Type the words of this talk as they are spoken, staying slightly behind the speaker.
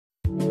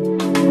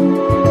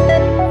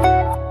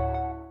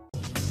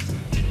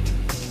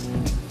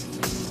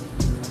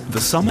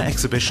The summer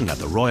exhibition at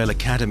the Royal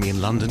Academy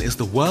in London is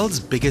the world's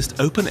biggest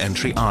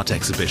open-entry art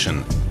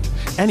exhibition.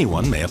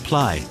 Anyone may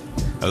apply.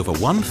 Over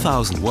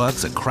 1,000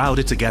 works are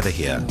crowded together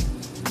here.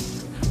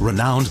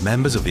 Renowned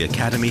members of the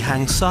Academy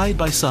hang side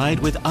by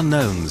side with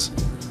unknowns.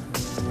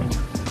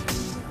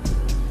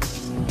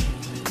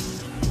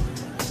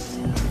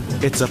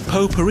 It's a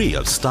potpourri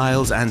of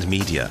styles and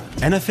media,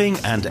 anything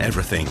and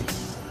everything.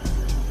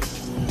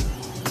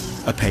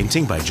 A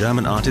painting by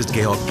German artist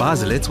Georg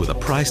Baselitz with a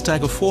price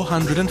tag of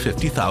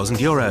 450,000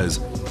 euros,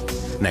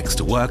 next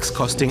to works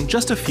costing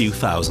just a few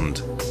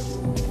thousand.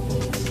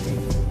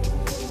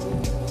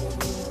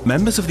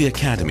 Members of the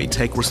Academy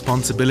take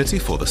responsibility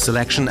for the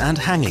selection and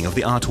hanging of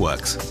the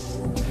artworks.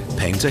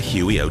 Painter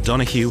Hughie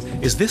O'Donoghue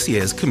is this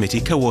year's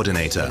committee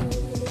coordinator.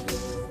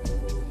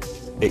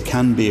 It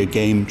can be a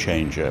game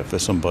changer for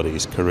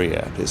somebody's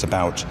career. It's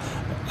about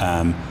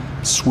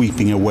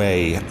sweeping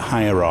away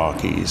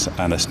hierarchies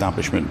and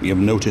establishment. You'll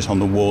notice on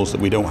the walls that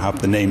we don't have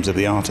the names of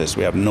the artists,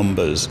 we have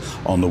numbers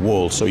on the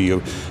wall. So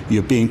you're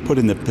being put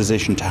in the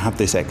position to have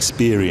this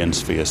experience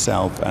for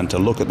yourself and to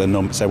look at the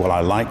numbers, say, well,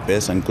 I like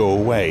this, and go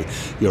away.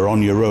 You're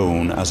on your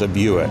own as a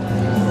viewer.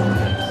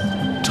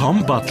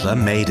 Tom Butler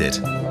made it.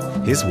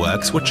 His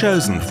works were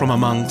chosen from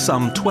among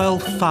some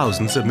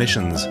 12,000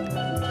 submissions.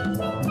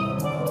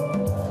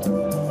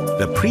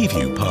 The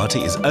preview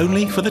party is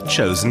only for the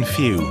chosen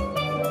few.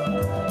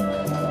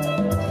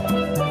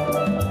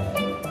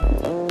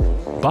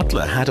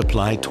 Butler had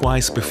applied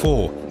twice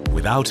before,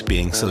 without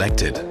being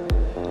selected.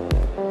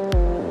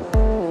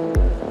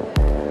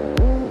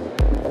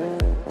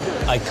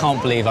 I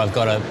can't believe I've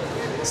got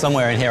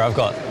somewhere in here I've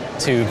got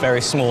two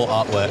very small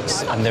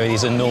artworks, and there are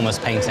these enormous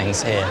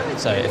paintings here,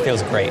 so it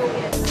feels great.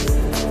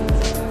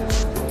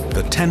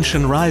 The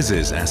tension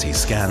rises as he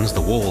scans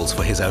the walls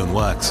for his own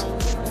works.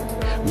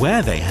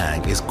 Where they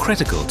hang is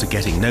critical to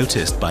getting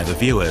noticed by the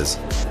viewers.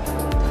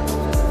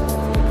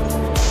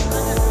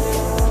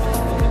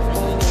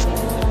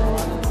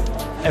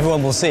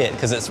 Everyone will see it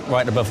because it's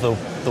right above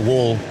the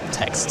wall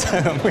text.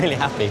 I'm really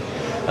happy.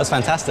 That's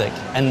fantastic.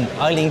 And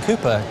Eileen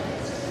Cooper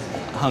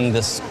hung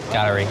this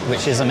gallery,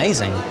 which is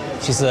amazing.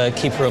 She's the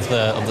keeper of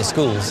the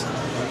schools.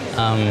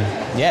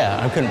 Yeah,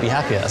 I couldn't be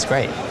happier. That's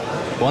great.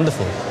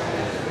 Wonderful.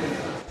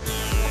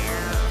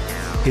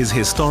 His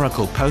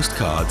historical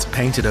postcards,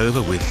 painted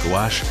over with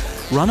gouache,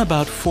 run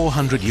about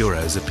 400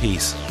 euros a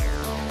piece.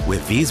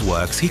 With these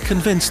works, he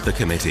convinced the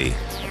committee.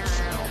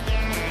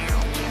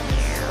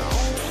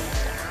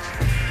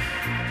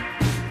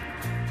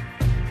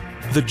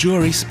 The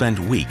jury spent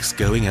weeks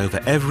going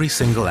over every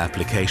single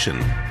application.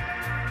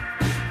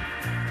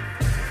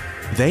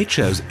 They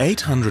chose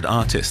 800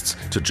 artists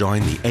to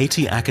join the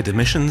 80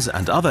 academicians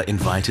and other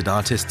invited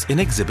artists in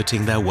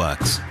exhibiting their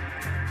works.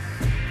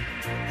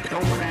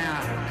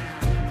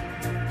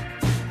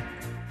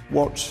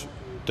 What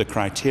the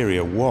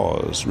criteria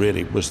was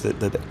that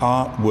the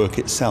artwork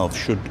itself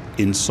should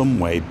in some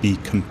way be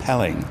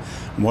compelling.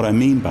 And what I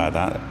mean by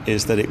that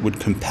is that it would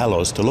compel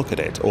us to look at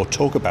it or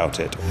talk about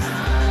it.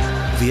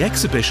 The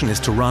exhibition is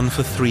to run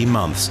for 3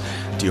 months,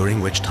 during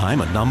which time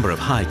a number of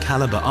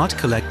high-caliber art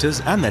collectors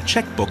and their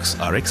checkbooks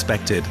are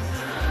expected.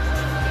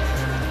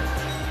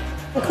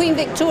 Queen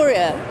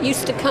Victoria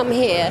used to come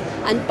here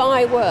and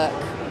buy work,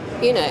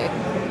 you know,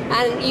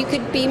 and you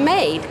could be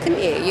made,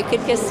 couldn't you? You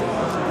could just...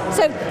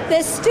 So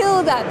there's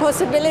still that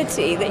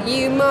possibility that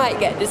you might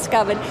get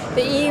discovered,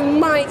 that you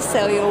might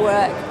sell your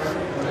work.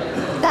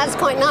 That's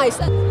quite nice.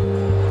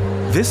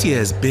 This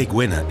year's big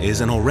winner is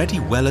an already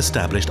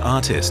well-established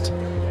artist.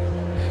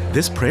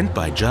 This print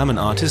by German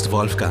artist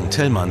Wolfgang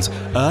Tillmans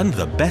earned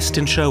the Best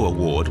in Show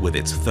award with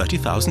its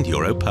 30,000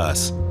 euro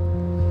purse.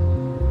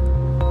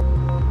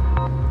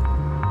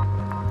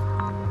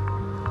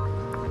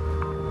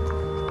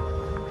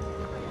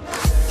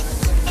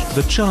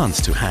 The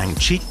chance to hang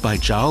cheek by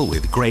jowl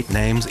with great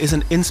names is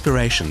an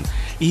inspiration,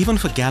 even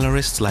for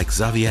gallerists like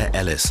Xavier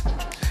Ellis.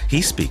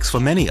 He speaks for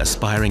many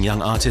aspiring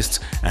young artists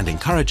and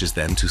encourages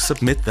them to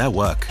submit their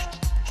work.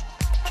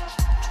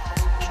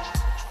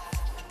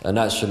 And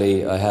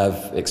actually, I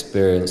have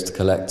experienced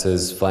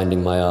collectors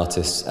finding my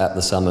artists at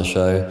the summer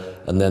show,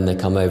 and then they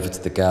come over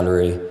to the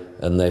gallery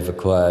and they've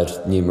acquired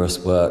numerous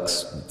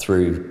works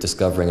through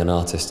discovering an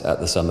artist at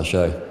the summer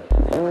show.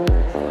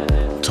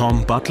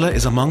 Tom Butler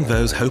is among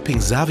those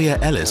hoping Xavier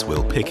Ellis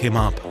will pick him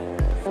up.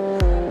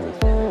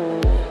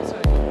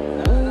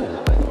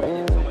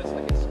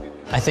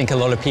 I think a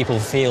lot of people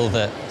feel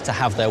that to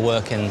have their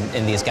work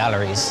in these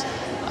galleries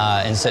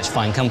in such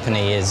fine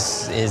company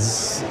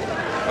is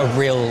a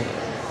real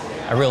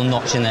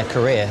notch in their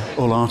career.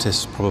 All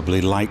artists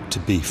probably like to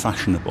be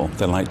fashionable.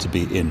 They like to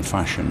be in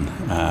fashion.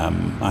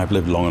 I've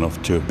lived long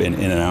enough to have been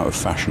in and out of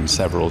fashion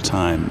several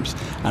times,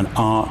 and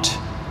art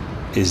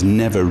is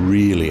never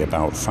really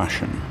about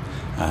fashion.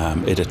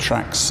 It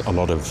attracts a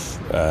lot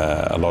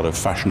of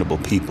fashionable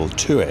people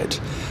to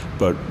it,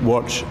 but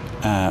what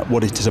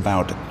it is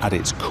about at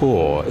its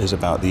core is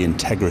about the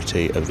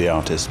integrity of the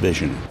artist's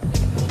vision.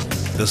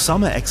 The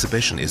summer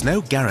exhibition is no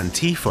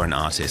guarantee for an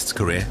artist's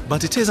career,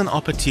 but it is an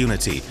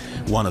opportunity,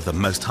 one of the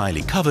most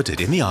highly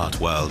coveted in the art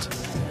world.